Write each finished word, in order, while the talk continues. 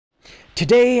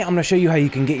Today, I'm going to show you how you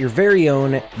can get your very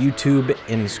own YouTube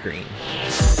end screen.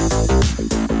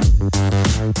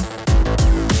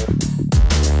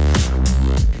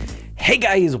 Hey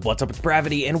guys, what's up? It's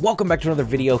Bravity, and welcome back to another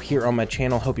video here on my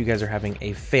channel. Hope you guys are having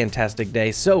a fantastic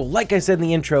day. So, like I said in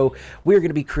the intro, we're going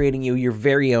to be creating you your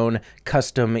very own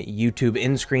custom YouTube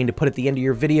end screen to put at the end of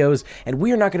your videos, and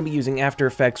we are not going to be using After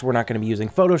Effects, we're not going to be using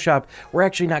Photoshop, we're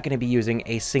actually not going to be using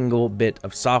a single bit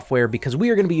of software because we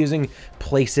are going to be using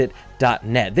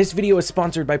PlaceIt.net. This video is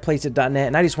sponsored by PlaceIt.net,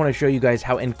 and I just want to show you guys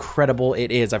how incredible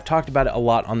it is. I've talked about it a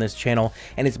lot on this channel,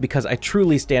 and it's because I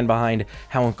truly stand behind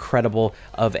how incredible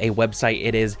of a website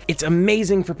it is. It's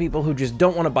amazing for people who just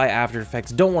don't want to buy After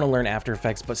Effects, don't want to learn After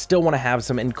Effects, but still want to have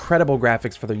some incredible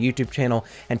graphics for their YouTube channel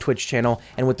and Twitch channel.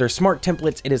 And with their smart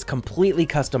templates, it is completely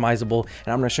customizable,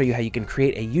 and I'm going to show you how you can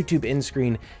create a YouTube end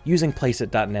screen using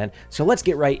PlaceIt.net. So let's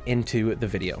get right into the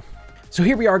video. So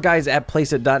here we are, guys, at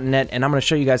PlaceIt.net, and I'm going to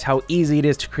show you guys how easy it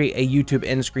is to create a YouTube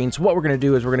end screen. So what we're going to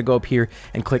do is we're going to go up here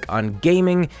and click on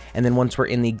Gaming, and then once we're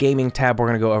in the Gaming tab, we're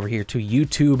going to go over here to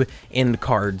YouTube End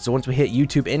Cards. So once we hit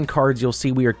YouTube End Cards, you'll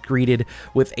see we are greeted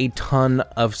with a ton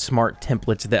of smart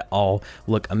templates that all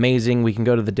look amazing. We can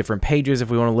go to the different pages if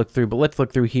we want to look through, but let's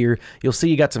look through here. You'll see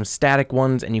you got some static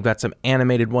ones, and you've got some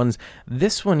animated ones.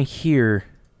 This one here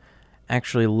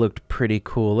actually looked pretty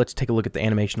cool. Let's take a look at the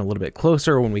animation a little bit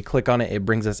closer. When we click on it, it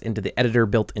brings us into the editor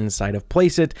built inside of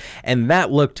PlaceIt, and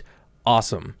that looked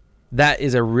awesome. That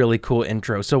is a really cool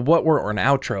intro. So or an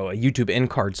outro, a YouTube end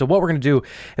card. So what we're gonna do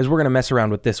is we're gonna mess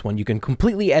around with this one. You can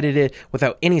completely edit it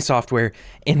without any software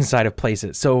inside of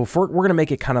PlaceIt. So we're gonna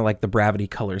make it kind of like the Bravity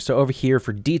colors. So over here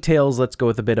for details, let's go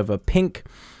with a bit of a pink,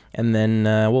 and then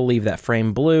we'll leave that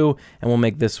frame blue, and we'll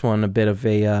make this one a bit of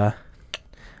a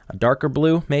darker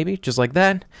blue, maybe, just like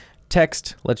that.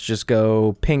 Text, let's just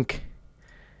go pink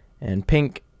and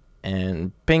pink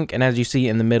and pink, and as you see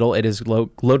in the middle, it is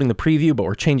loading the preview, but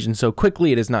we're changing so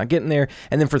quickly it is not getting there.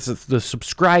 And then for the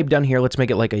subscribe down here, let's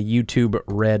make it like a YouTube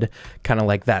red, kind of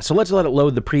like that. So let's let it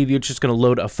load the preview. It's just going to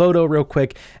load a photo real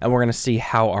quick, and we're going to see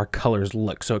how our colors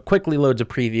look. So it quickly loads a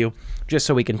preview just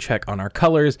so we can check on our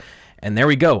colors. And there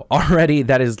we go. Already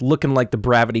that is looking like the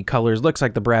Bravity colors, looks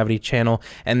like the Bravity channel,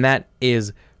 and that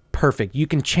is perfect. You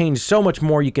can change so much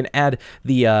more. You can add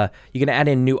the you can add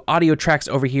in new audio tracks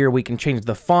over here. We can change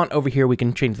the font over here. We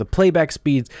can change the playback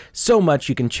speeds so much.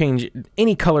 You can change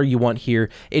any color you want here.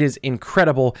 It is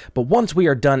incredible. But once we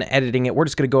are done editing it, we're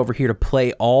just going to go over here to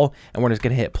play all, and we're just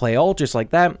going to hit play all just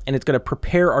like that, and it's going to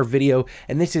prepare our video,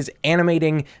 and this is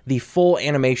animating the full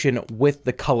animation with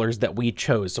the colors that we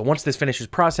chose. So once this finishes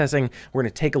processing, we're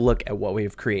going to take a look at what we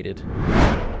have created.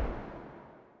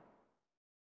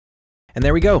 And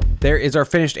there we go. There is our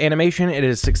finished animation. It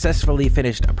is successfully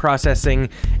finished processing,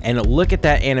 and look at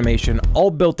that animation all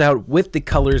built out with the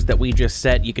colors that we just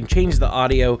set. You can change the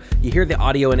audio. You hear the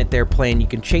audio in it there playing. You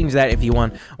can change that if you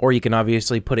want, or you can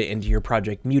obviously put it into your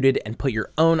project muted and put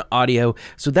your own audio.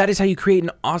 So that is how you create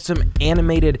an awesome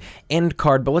animated end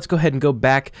card. But let's go ahead and go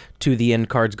back to the end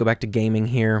cards. Go back to gaming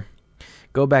here.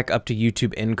 Go back up to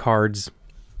YouTube end cards.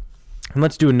 And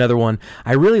let's do another one.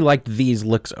 I really liked these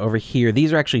looks over here.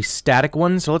 These are actually static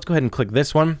ones, so let's go ahead and click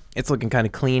this one. It's looking kind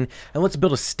of clean. And let's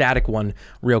build a static one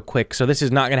real quick. So this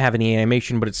is not going to have any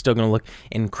animation, but it's still going to look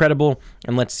incredible.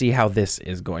 And let's see how this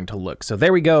is going to look. So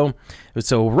there we go.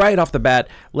 So right off the bat,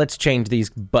 let's change these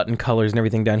button colors and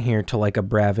everything down here to like a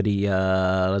Bravity.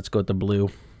 Let's go with the blue.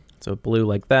 So blue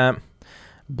like that.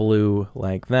 Blue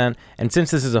like that, and since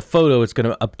this is a photo, it's going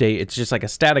to update. It's just like a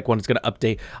static one. It's going to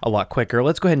update a lot quicker.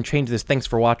 Let's go ahead and change this thanks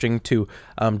for watching to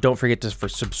don't forget to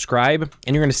subscribe,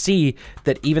 and you're going to see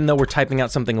that even though we're typing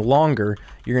out something longer,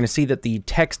 you're going to see that the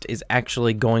text is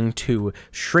actually going to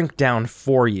shrink down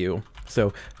for you.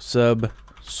 So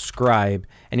subscribe,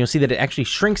 and you'll see that it actually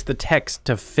shrinks the text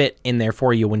to fit in there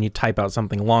for you when you type out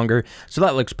something longer. So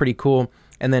that looks pretty cool.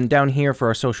 And then down here for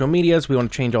our social medias, we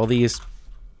want to change all these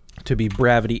to be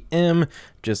BravityM,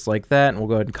 just like that, and we'll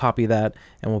go ahead and copy that,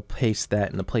 and we'll paste that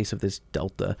in the place of this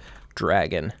Delta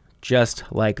Dragon. just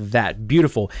like that.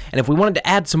 Beautiful. And if we wanted to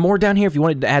add some more down here, if you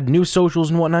wanted to add new socials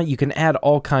and whatnot, you can add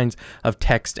all kinds of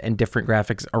text and different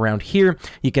graphics around here.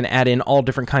 You can add in all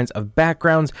different kinds of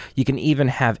backgrounds. You can even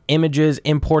have images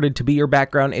imported to be your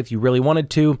background if you really wanted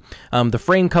to. The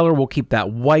frame color, we'll keep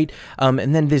that white.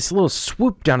 And then this little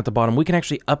swoop down at the bottom, we can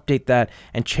actually update that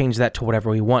and change that to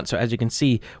whatever we want. So as you can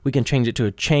see, we can change it to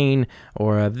a chain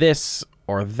or this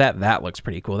or that. That looks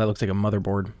pretty cool. That looks like a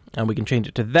motherboard. And we can change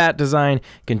it to that design.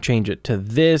 Can change it to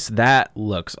this. That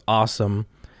looks awesome.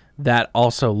 That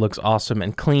also looks awesome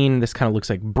and clean. This kind of looks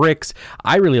like bricks.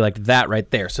 I really like that right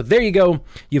there. So there you go.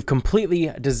 You've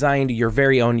completely designed your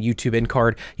very own YouTube end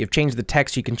card. You've changed the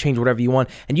text. You can change whatever you want,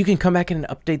 and you can come back in and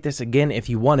update this again if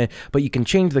you want it, but you can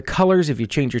change the colors if you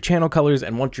change your channel colors,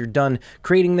 and once you're done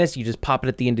creating this, you just pop it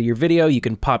at the end of your video. You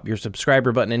can pop your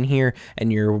subscriber button in here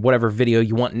and your whatever video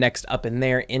you want next up in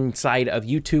there inside of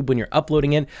YouTube when you're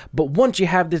uploading it. But once you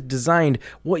have this designed,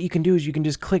 what you can do is you can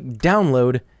just click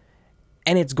download,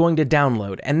 and it's going to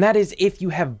download. And that is if you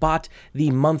have bought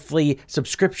the monthly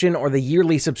subscription or the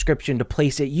yearly subscription to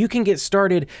PlaceIt. You can get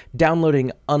started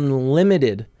downloading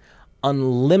unlimited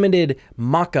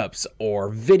mockups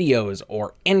or videos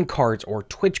or end cards or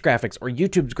Twitch graphics or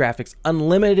YouTube's graphics.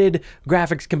 Unlimited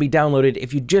graphics can be downloaded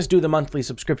if you just do the monthly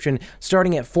subscription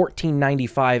starting at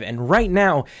 $14.95. And right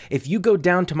now, if you go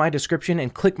down to my description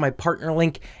and click my partner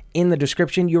link in the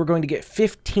description, you're going to get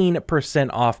 15%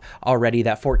 off already,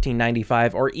 that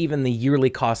 $14.95, or even the yearly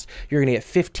cost. You're going to get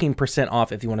 15%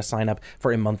 off if you want to sign up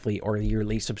for a monthly or a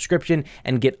yearly subscription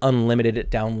and get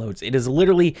unlimited downloads. It is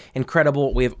literally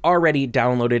incredible. We have already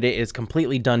downloaded it. It is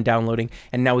completely done downloading,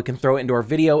 and now we can throw it into our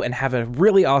video and have a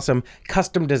really awesome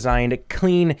custom designed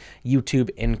clean YouTube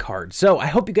end card. So I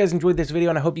hope you guys enjoyed this video,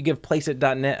 and I hope you give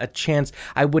PlaceIt.net a chance.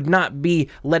 I would not be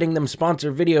letting them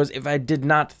sponsor videos if I did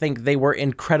not think they were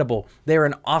incredible. They're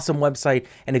an awesome website,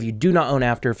 and if you do not own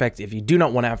After Effects, if you do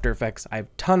not want After Effects, I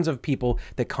have tons of people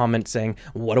that comment saying,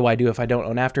 what do I do if I don't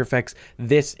own After Effects?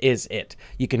 This is it.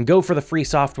 You can go for the free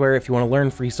software if you want to learn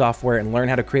free software and learn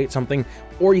how to create something,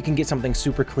 or you can get something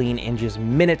super clean in just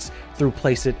minutes through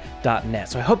PlaceIt.net.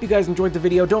 So I hope you guys enjoyed the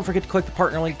video. Don't forget to click the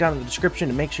partner link down in the description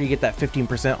to make sure you get that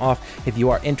 15% off if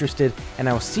you are interested, and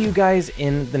I will see you guys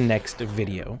in the next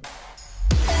video.